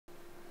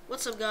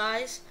What's up,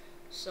 guys?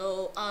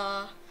 So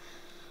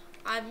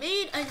I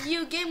made a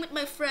new game with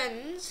my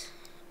friends,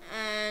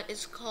 and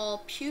it's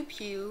called Pew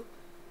Pew,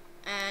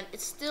 and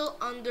it's still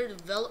under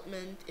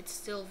development. It's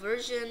still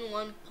version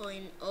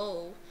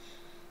 1.0.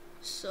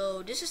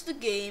 So this is the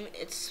game.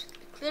 It's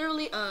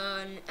clearly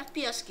an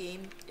FPS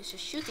game. It's a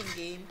shooting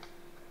game,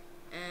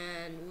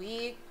 and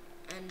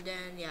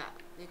then yeah,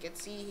 you can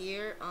see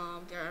here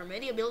there are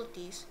many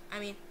abilities. I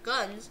mean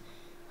guns.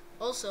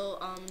 Also,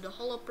 the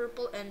Hollow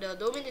Purple and the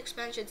Domain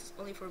expansion is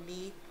only for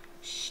me.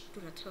 Shh, do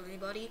not tell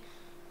anybody.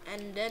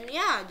 And then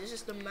yeah, this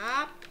is the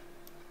map,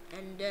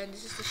 and then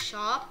this is the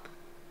shop.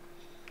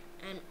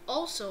 And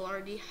also,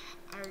 I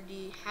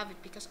already have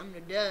it because I'm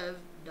the dev.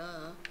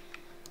 Duh.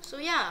 So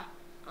yeah,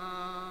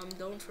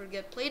 don't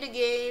forget play the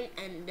game,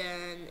 and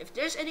then if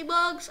there's any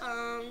bugs,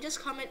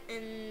 just comment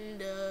in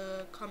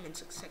the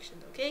comments section,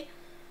 okay?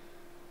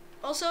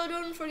 Also,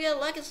 don't forget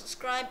like and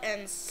subscribe,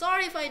 and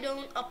sorry if I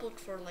don't upload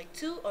for like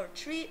 2 or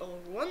 3 or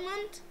 1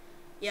 month.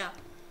 Yeah,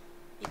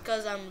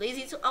 because I'm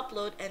lazy to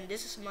upload, and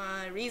this is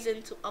my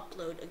reason to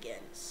upload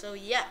again. So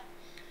yeah,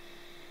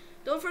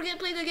 don't forget to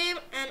play the game,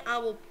 and I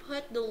will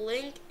put the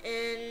link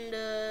in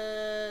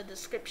the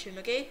description,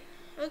 okay?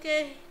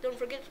 Okay, don't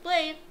forget to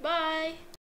play it. Bye!